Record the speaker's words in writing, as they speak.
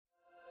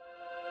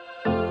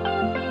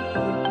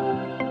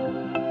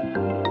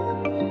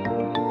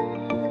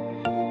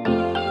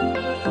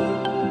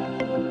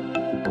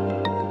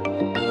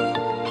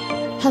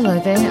Hello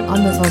there,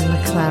 I'm Yvonne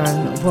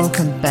McLaren.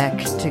 Welcome back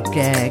to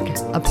GAG,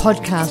 a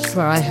podcast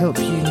where I help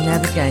you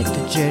navigate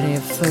the journey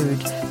of food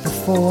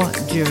before,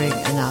 during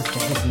and after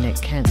head and neck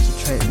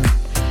cancer treatment,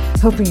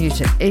 helping you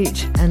to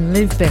eat and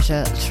live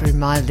better through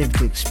my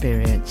lived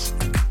experience.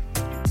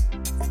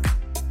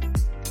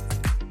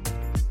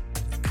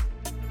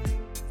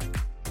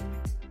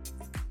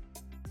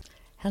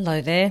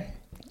 Hello there.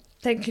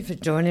 Thank you for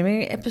joining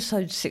me.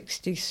 Episode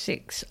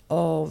 66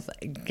 of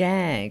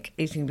GAG,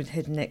 Eating with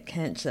Head and Neck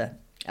Cancer.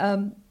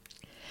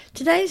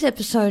 Today's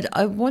episode,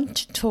 I want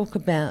to talk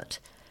about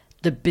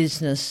the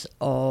business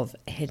of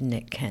head and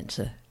neck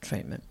cancer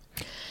treatment.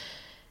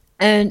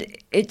 And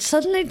it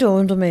suddenly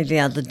dawned on me the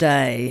other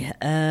day.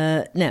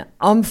 Now,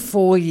 I'm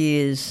 4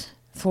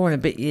 and a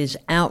bit years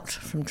out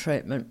from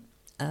treatment,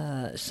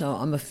 so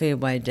I'm a fair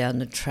way down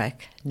the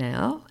track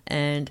now.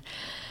 And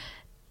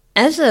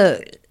as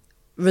a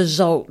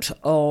result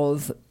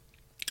of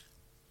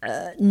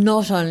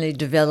not only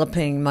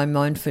developing my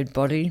Mind Food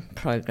Body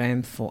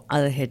program for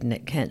other head and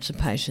neck cancer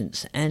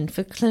patients and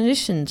for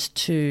clinicians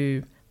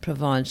to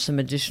provide some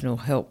additional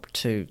help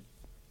to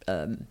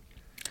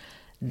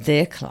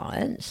their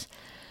clients,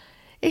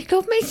 it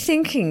got me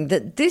thinking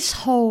that this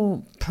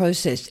whole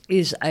process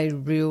is a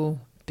real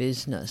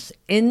business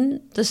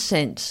in the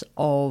sense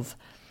of,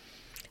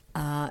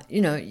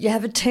 you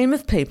have a team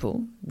of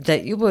people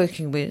that you're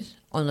working with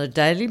on a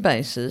daily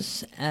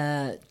basis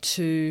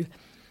to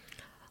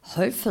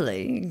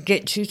hopefully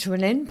get you to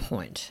an end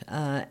point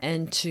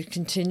and to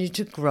continue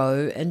to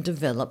grow and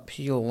develop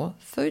your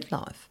food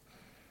life.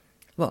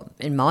 Well,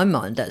 in my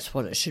mind, that's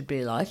what it should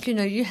be like.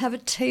 You have a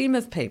team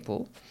of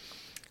people,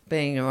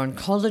 being your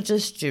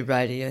oncologist, your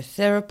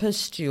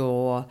radiotherapist,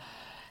 your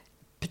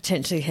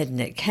potentially head and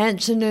neck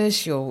cancer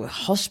nurse, your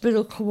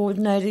hospital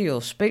coordinator,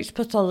 your speech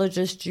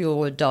pathologist,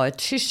 your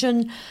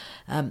dietitian,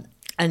 and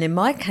in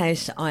my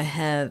case, I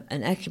have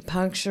an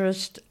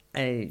acupuncturist,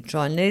 a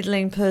dry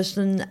needling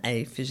person,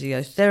 a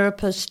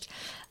physiotherapist,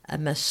 a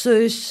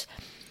masseuse,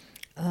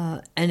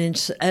 and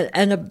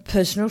a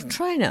personal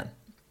trainer.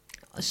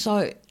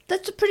 So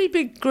that's a pretty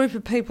big group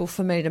of people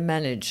for me to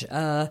manage,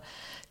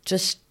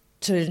 just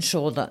to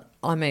ensure that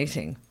I'm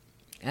eating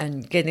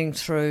and getting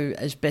through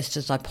as best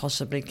as I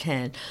possibly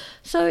can.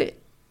 So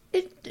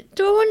it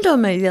dawned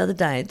on me the other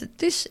day that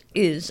this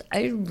is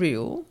a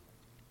real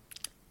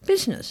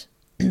business.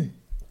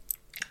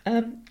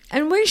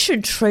 And we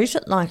should treat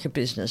it like a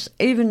business.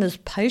 Even as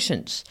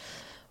patients,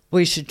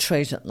 we should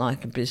treat it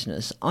like a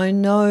business. I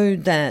know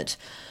that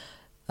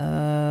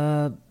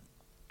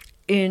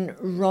in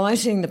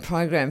writing the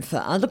program for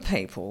other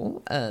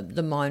people,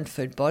 the Mind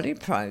Food Body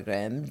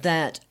program,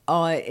 that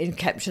I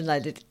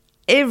encapsulated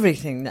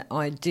everything that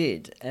I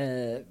did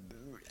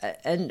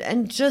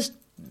and just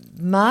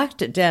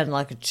marked it down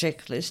like a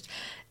checklist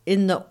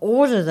in the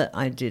order that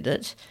I did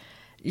it,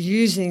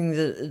 using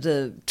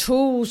the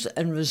tools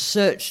and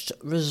researched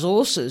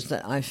resources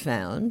that I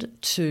found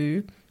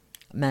to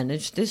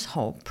manage this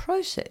whole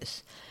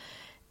process.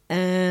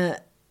 And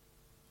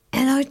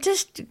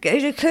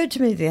it occurred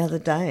to me the other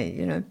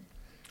day,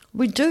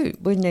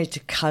 we need to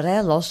cut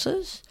our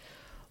losses,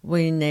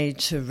 we need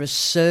to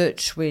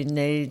research, we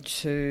need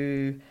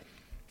to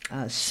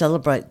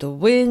celebrate the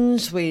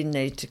wins, we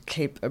need to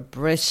keep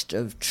abreast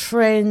of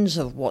trends,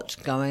 of what's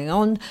going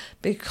on,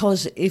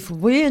 because if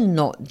we're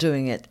not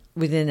doing it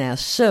within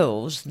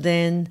ourselves,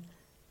 then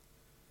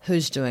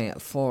who's doing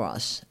it for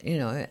us?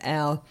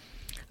 Our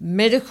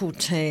medical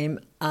team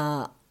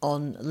are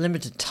on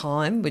limited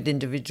time with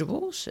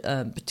individuals,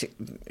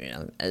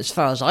 as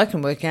far as I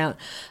can work out,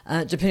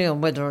 depending on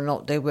whether or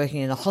not they're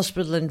working in a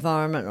hospital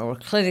environment or a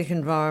clinic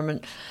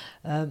environment.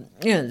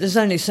 There's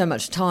only so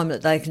much time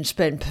that they can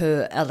spend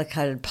per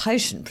allocated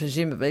patient,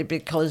 presumably,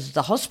 because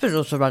the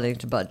hospitals are running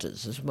to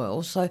budgets as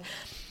well. So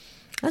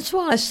that's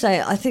why I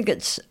say I think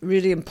it's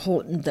really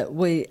important that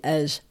we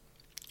as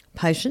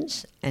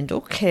patients and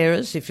or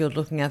carers, if you're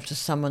looking after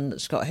someone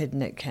that's got head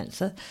and neck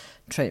cancer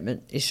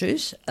treatment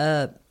issues,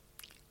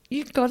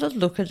 you've got to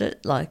look at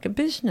it like a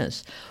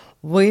business.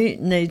 We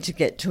need to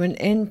get to an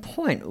end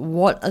point.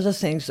 What are the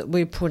things that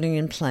we're putting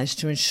in place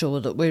to ensure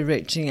that we're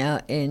reaching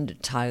our end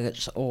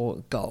targets or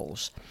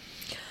goals?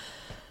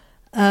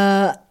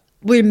 We're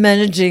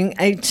managing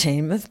a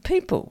team of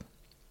people.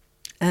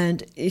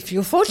 And if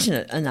you're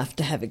fortunate enough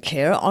to have a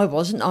carer, I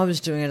wasn't. I was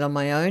doing it on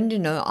my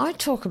own. I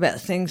talk about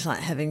things like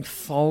having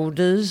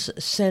folders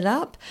set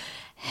up,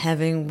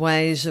 having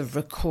ways of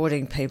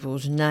recording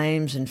people's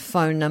names and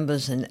phone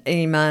numbers and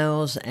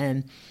emails,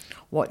 and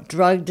what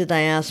drug did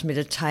they ask me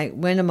to take,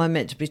 when am I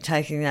meant to be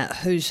taking that,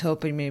 who's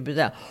helping me with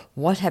that,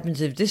 what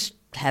happens if this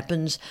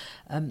happens,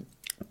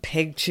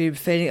 peg tube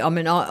feeding. I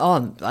mean,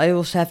 I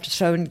also have to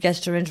throw in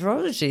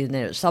gastroenterology in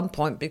there at some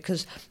point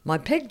because my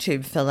peg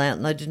tube fell out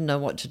and I didn't know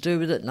what to do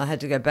with it and I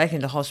had to go back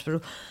into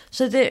hospital.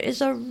 So there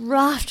is a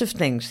raft of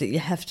things that you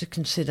have to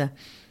consider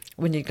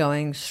when you're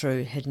going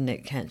through head and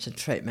neck cancer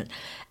treatment.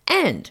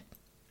 And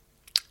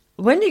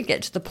when you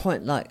get to the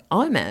point like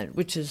I'm at,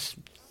 which is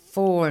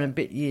 4 and a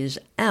bit years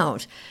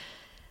out,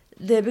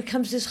 there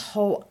becomes this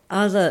whole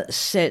other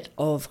set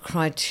of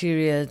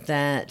criteria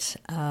that,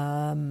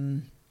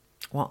 I'm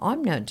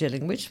now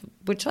dealing with,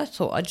 which I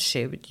thought I'd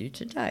share with you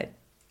today.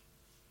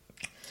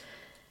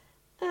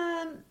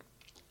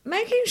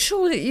 Making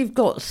sure that you've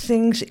got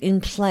things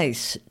in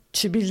place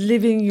to be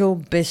living your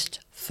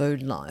best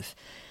food life.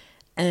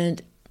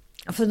 And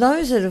for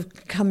those that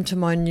have come to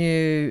my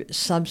new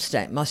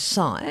Substack, my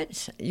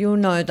site, you'll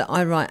know that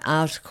I write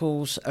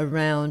articles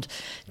around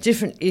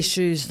different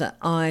issues that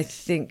I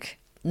think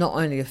not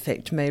only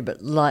affect me,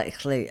 but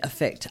likely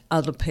affect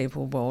other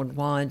people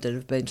worldwide that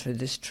have been through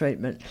this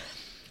treatment.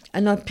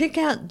 And I pick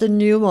out the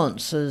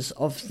nuances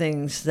of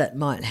things that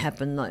might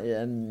happen. Like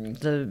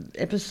the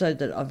episode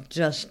that I've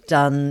just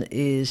done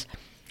is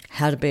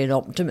how to be an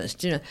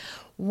optimist.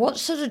 What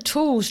sort of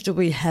tools do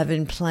we have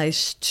in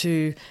place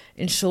to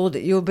ensure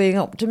that you're being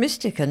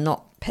optimistic and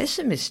not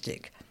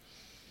pessimistic?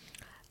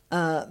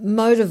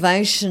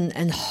 Motivation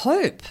and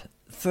hope,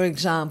 for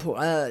example,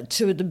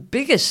 two of the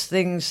biggest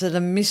things that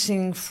are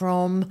missing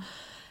from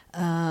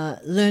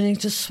learning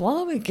to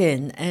swallow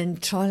again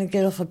and trying to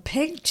get off a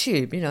peg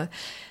tube.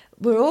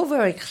 We're all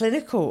very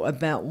clinical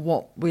about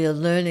what we are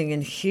learning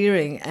and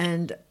hearing,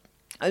 and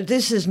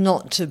this is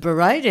not to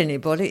berate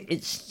anybody.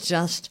 It's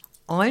just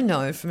I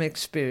know from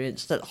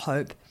experience that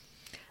hope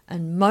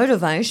and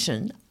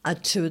motivation are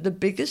two of the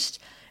biggest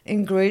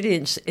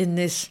ingredients in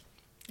this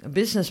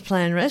business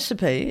plan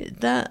recipe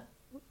that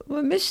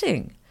we're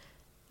missing,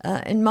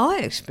 in my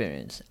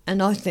experience.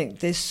 And I think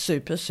they're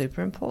super,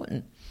 super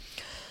important.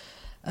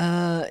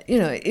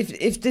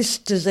 If this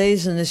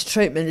disease and this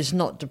treatment is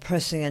not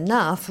depressing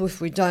enough,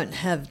 if we don't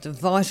have the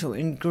vital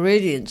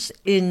ingredients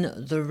in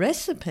the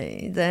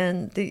recipe,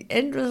 then the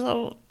end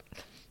result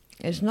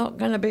is not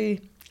going to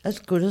be as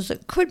good as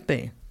it could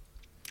be.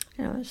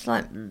 It's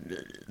like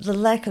the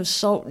lack of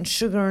salt and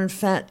sugar and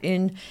fat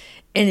in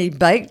any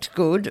baked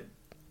good,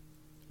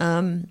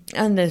 and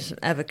there's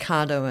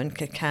avocado and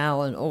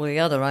cacao and all the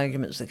other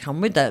arguments that come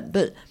with that,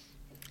 but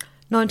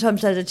 9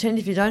 times out of 10,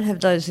 if you don't have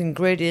those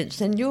ingredients,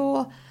 then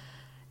your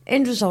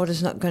end result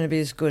is not going to be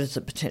as good as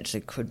it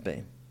potentially could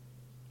be.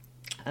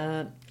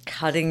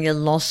 Cutting your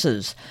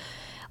losses.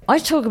 I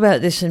talk about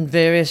this in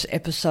various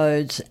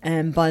episodes,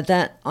 and by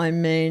that I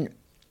mean,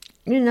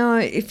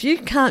 if you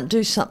can't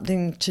do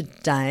something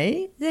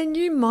today, then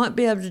you might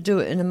be able to do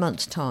it in a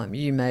month's time.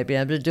 You may be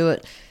able to do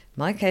it, in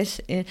my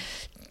case, it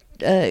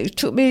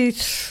took me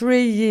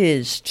 3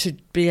 years to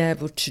be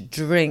able to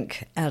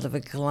drink out of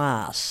a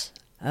glass.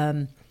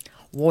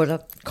 Water,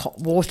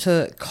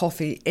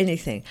 coffee,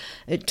 anything.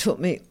 It took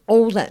me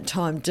all that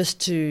time just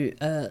to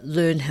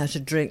learn how to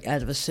drink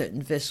out of a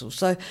certain vessel.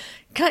 So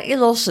cut your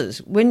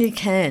losses when you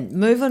can.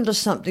 Move on to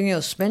something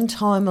else. Spend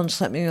time on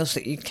something else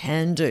that you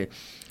can do.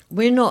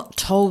 We're not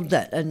told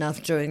that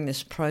enough during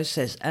this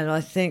process, and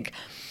I think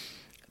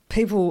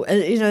people,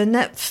 and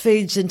that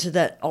feeds into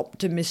that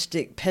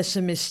optimistic,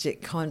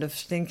 pessimistic kind of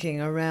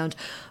thinking around,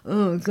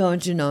 oh,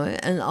 God, and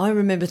I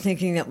remember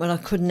thinking that when I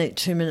couldn't eat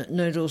 2-minute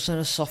noodles and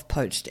a soft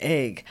poached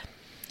egg,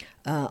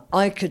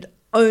 I could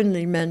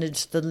only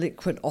manage the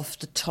liquid off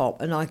the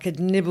top, and I could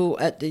nibble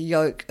at the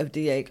yolk of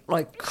the egg.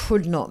 I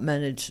could not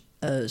manage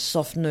a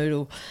soft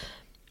noodle.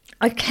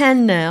 I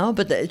can now,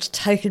 but it's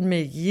taken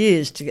me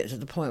years to get to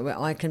the point where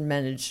I can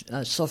manage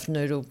soft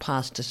noodle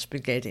pasta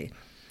spaghetti.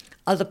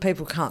 Other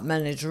people can't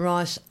manage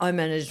rice. I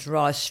managed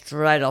rice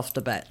straight off the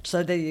bat.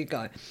 So there you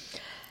go.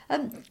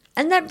 And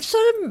that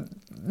sort of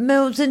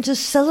melds into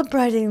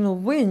celebrating the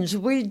wins.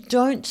 We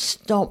don't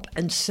stop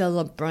and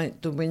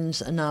celebrate the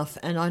wins enough.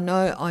 And I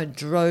know I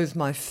drove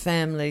my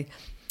family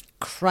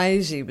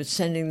crazy with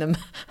sending them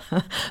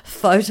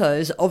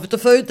photos of the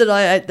food that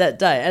I ate that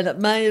day. And it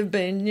may have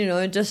been,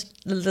 just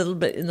a little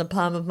bit in the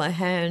palm of my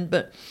hand,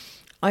 but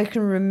I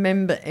can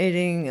remember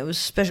eating, it was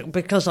special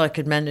because I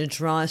could manage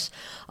rice.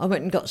 I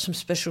went and got some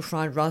special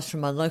fried rice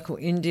from my local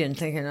Indian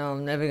thinking,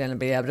 I'm never going to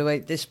be able to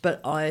eat this,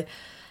 but I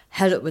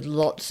had it with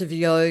lots of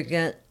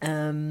yogurt.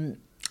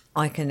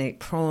 I can eat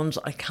prawns.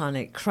 I can't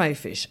eat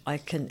crayfish. I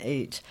can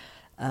eat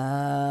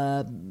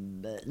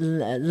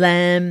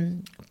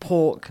lamb,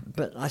 pork,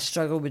 but I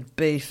struggle with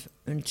beef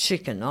and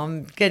chicken.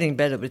 I'm getting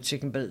better with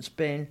chicken, but it's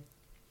been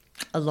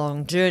a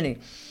long journey.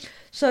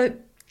 So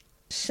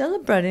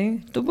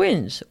celebrating the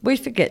wins, we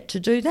forget to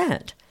do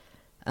that.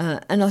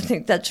 And I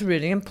think that's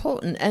really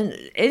important. And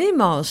any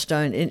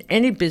milestone in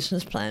any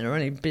business plan or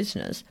any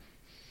business,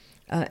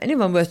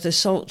 anyone worth their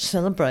salt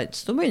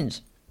celebrates the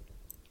wins.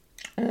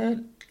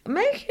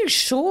 Making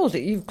sure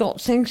that you've got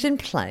things in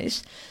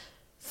place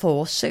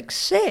for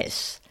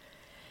success.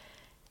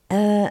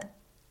 And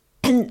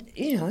I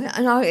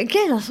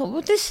thought,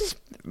 well, this is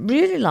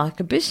really like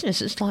a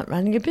business. It's like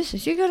running a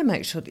business. You've got to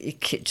make sure that your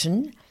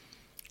kitchen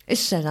is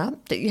set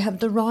up, that you have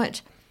the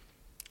right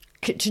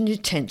kitchen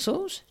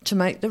utensils to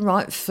make the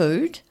right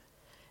food,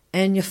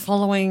 and you're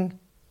following,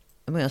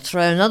 I'm going to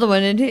throw another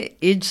one in here,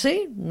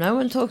 IDSI. No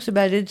one talks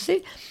about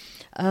IDSI.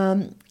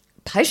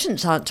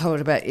 Patients aren't told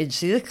about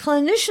IDSI. The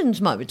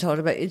clinicians might be told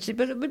about IDSI,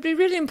 but it would be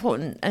really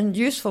important and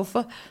useful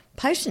for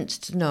patients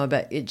to know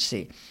about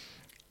IDSI.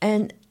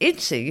 And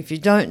IDSE, if you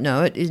don't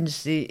know it,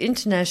 is the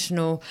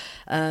International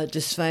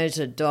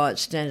Dysphagia Diet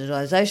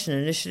Standardisation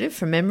Initiative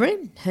from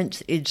memory,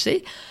 hence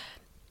IDSE.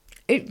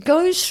 It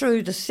goes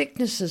through the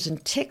thicknesses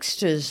and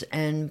textures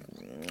and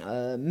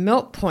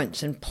melt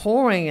points and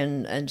pouring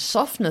and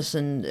softness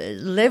and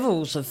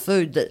levels of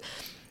food that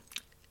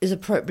is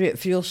appropriate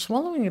for your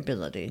swallowing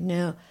ability.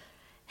 Now,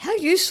 how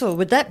useful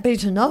would that be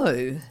to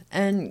know?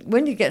 And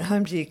when you get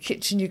home to your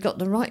kitchen, you've got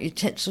the right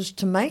utensils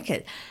to make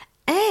it.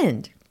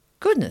 And,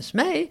 goodness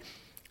me,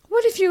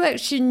 what if you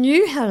actually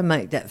knew how to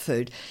make that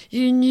food?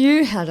 You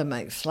knew how to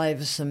make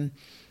flavoursome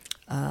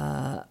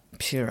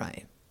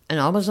puree. And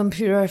I was on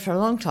puree for a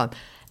long time.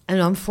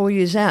 And I'm 4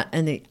 years out.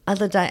 And the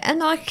other day,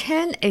 and I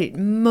can eat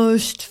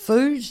most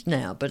foods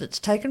now, but it's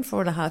taken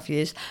 4.5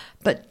 years.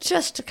 But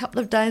just a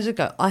couple of days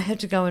ago, I had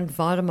to go and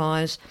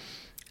vitamise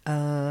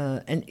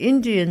an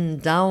Indian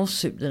dal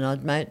soup that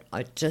I'd made.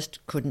 I just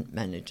couldn't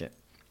manage it.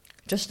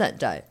 Just that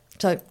day.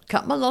 So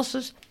cut my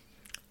losses,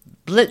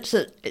 blitz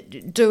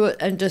it, do it,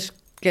 and just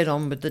get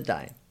on with the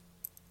day.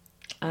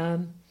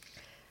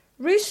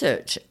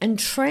 Research and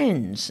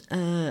trends.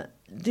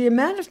 The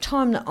amount of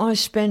time that I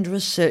spend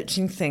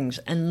researching things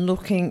and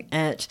looking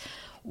at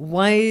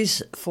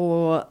ways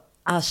for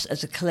us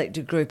as a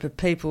collective group of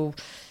people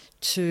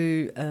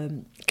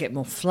to get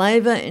more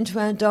flavour into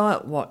our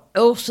diet, what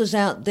else is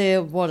out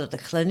there, what are the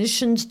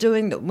clinicians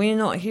doing that we're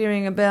not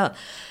hearing about.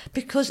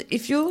 Because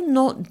if you're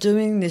not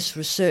doing this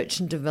research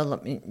and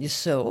development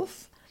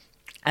yourself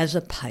as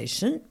a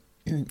patient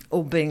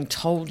or being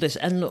told this,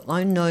 and look,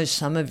 I know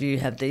some of you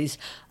have these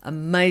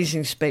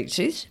amazing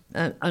speeches,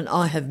 and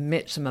I have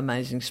met some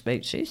amazing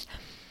speeches,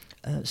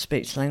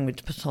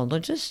 speech-language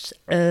pathologists,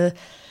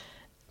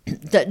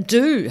 that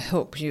do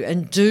help you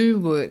and do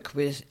work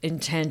in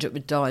tangent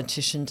with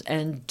dietitians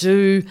and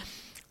do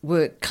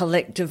work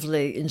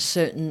collectively in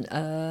certain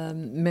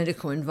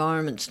medical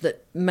environments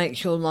that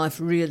make your life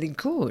really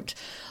good.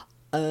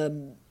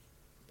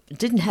 It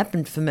didn't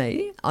happen for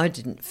me. I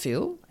didn't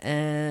feel,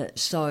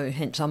 so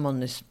hence I'm on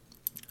this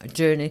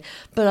journey.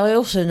 But I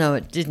also know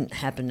it didn't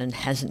happen and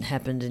hasn't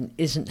happened and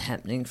isn't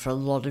happening for a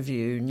lot of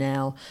you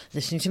now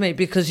listening to me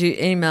because you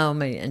email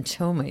me and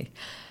tell me.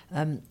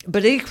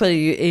 But equally,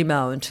 you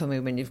email and tell me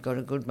when you've got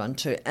a good one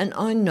too. And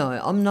I know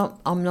I'm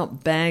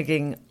not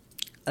bagging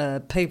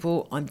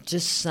people. I'm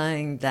just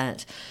saying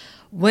that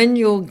when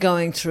you're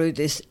going through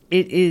this,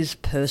 it is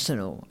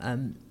personal.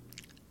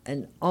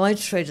 And I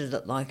treated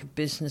it like a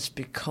business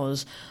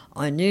because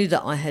I knew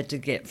that I had to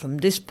get from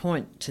this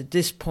point to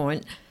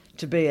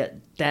be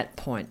at that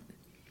point.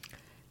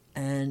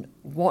 And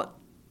what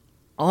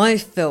I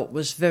felt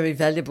was very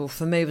valuable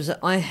for me was that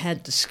I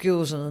had the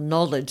skills and the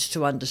knowledge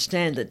to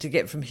understand that to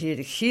get from here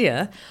to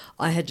here,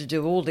 I had to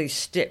do all these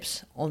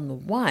steps on the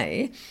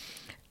way.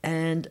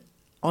 And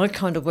I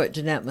kind of worked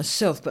it out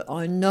myself, but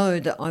I know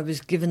that I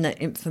was given that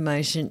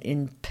information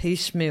in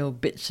piecemeal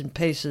bits and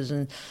pieces,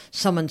 and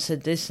someone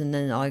said this, and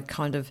then I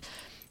kind of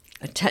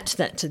attached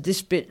that to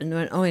this bit and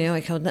went, oh yeah,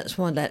 okay, that's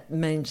why that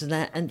means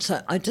that. And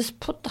so I just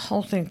put the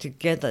whole thing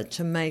together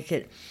to make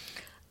it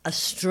a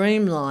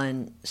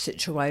streamlined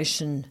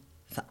situation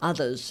for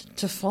others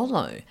to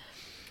follow.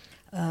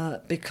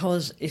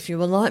 Because if you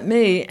were like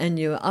me and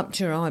you were up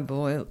to your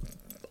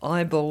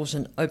eyeballs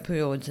in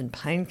opioids and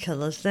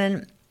painkillers,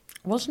 then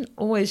it wasn't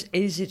always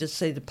easy to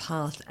see the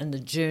path and the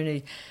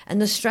journey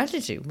and the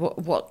strategy.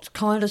 What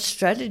kind of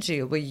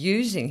strategy are we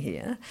using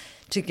here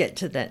to get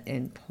to that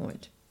end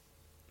point?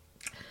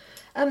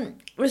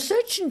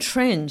 Research and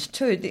trends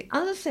too. The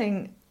other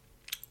thing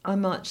I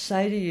might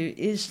say to you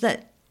is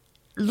that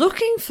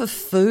looking for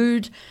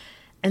food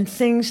and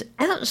things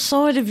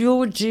outside of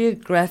your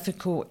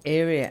geographical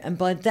area, and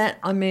by that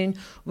I mean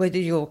whether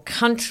you're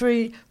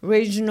country,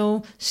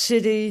 regional,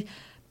 city,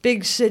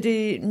 big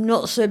city,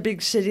 not so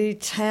big city,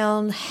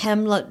 town,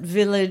 hamlet,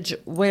 village,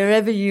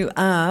 wherever you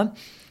are,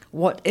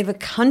 whatever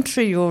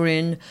country you're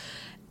in,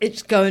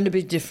 it's going to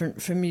be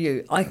different from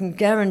you. I can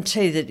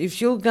guarantee that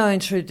if you're going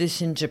through this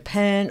in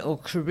Japan or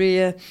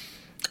Korea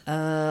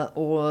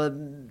or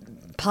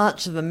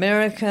parts of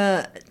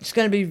America, it's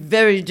going to be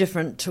very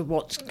different to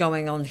what's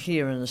going on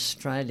here in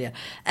Australia.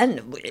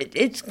 And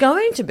it's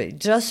going to be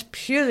just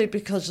purely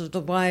because of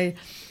the way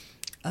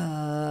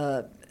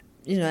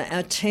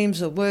our teams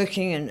are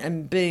working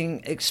and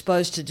being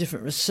exposed to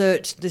different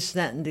research, this,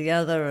 that and the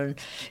other. And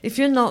if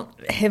you're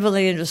not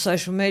heavily into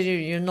social media,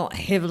 you're not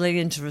heavily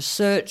into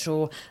research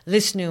or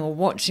listening or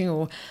watching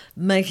or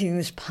making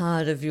this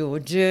part of your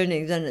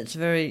journey, then it's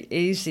very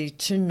easy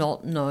to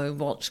not know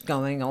what's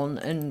going on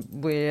and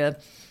where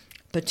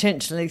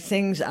potentially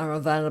things are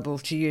available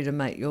to you to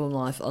make your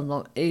life a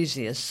lot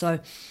easier.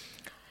 So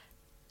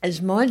as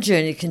my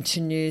journey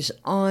continues,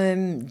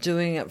 I'm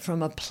doing it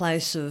from a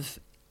place of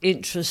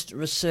interest,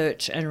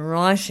 research and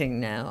writing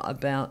now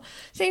about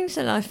things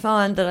that I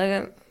find that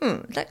I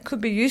go, that could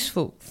be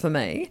useful for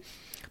me,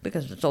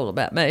 because it's all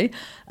about me.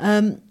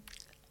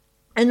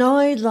 And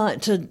I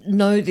like to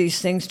know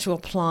these things to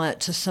apply it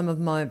to some of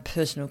my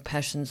personal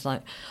passions,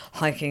 like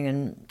hiking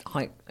and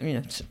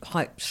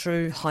hike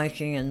through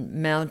hiking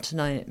and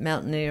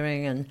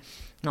mountaineering, and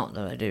not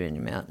that I do any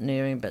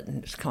mountaineering, but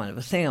it's kind of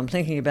a thing. I'm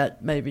thinking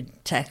about maybe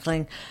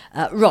tackling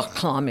rock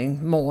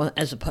climbing more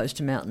as opposed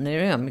to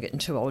mountaineering. I'm getting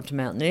too old to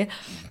mountaineer.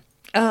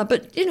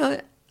 But,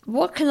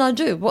 what can I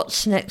do? What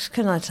snacks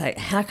can I take?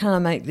 How can I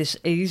make this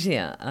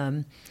easier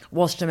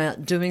whilst I'm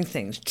out doing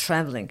things,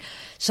 travelling?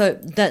 So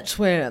that's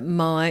where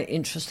my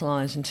interest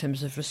lies in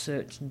terms of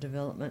research and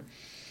development.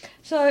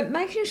 So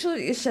making sure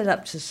that you're set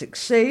up to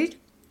succeed,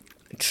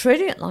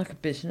 treating it like a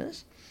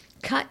business,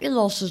 cut your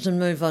losses and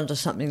move on to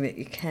something that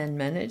you can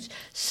manage,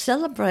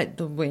 celebrate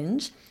the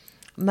wins,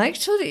 make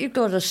sure that you've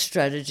got a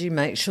strategy,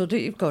 make sure that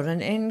you've got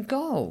an end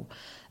goal.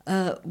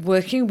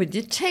 Working with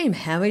your team.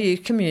 How are you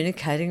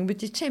communicating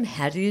with your team?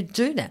 How do you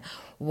do that?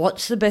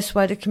 What's the best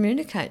way to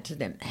communicate to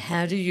them?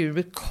 How do you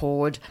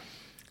record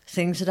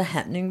things that are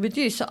happening with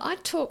you? So I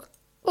talk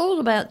all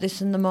about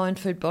this in the Mind,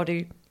 Food,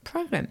 Body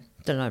program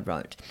that I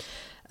wrote.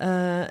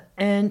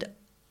 And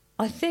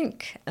I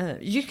think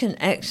you can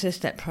access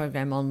that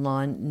program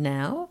online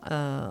now.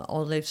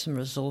 I'll leave some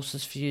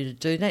resources for you to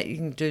do that. You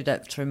can do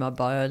that through my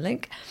bio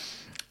link.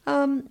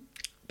 But,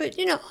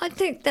 I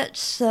think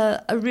that's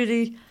a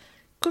really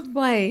good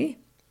way,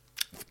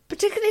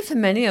 particularly for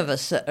many of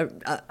us that are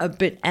a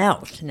bit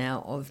out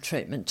now of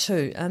treatment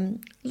too,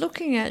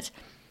 looking at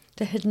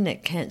the head and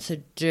neck cancer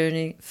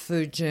journey,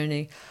 food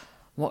journey,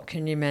 what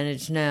can you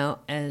manage now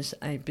as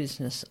a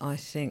business, I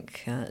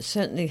think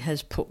certainly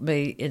has put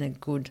me in a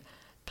good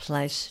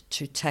place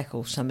to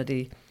tackle some of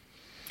the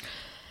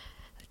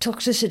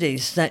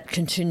toxicities that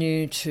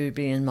continue to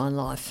be in my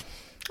life.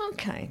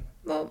 Okay,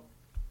 well,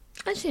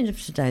 that's the end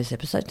of today's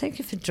episode. Thank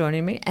you for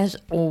joining me, as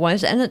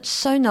always. And it's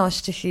so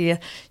nice to hear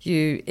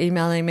you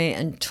emailing me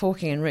and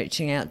talking and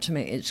reaching out to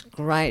me. It's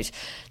great.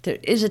 There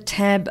is a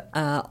tab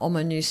on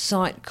my new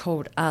site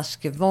called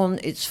Ask Yvonne.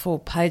 It's for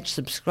paid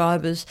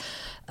subscribers.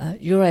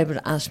 You're able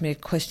to ask me a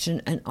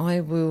question, and I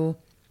will,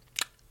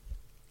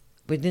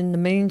 within the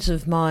means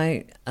of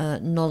my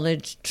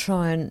knowledge,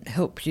 try and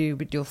help you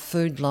with your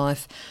food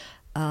life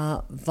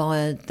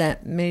via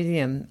that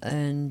medium.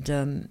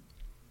 And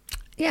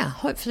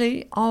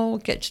hopefully I'll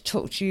get to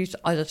talk to you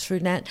either through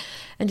that.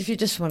 And if you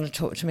just want to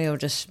talk to me or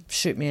just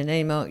shoot me an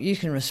email, you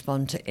can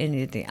respond to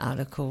any of the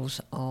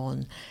articles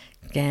on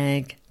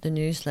GAG, the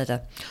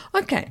newsletter.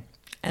 Okay,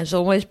 as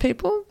always,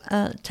 people,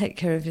 take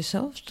care of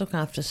yourselves, look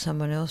after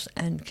someone else,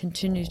 and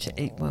continue to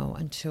eat well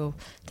until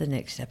the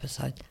next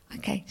episode.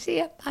 Okay, see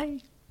ya.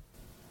 Bye.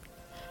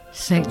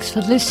 Thanks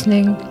for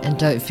listening, and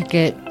don't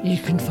forget you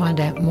can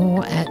find out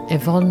more at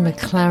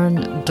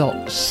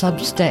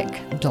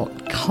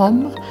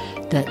yvonnemclaren.substack.com.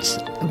 That's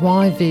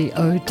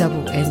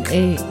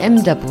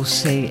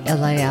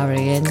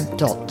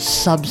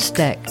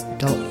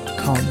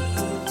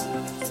YVONNEMCCLAREN.substack.com.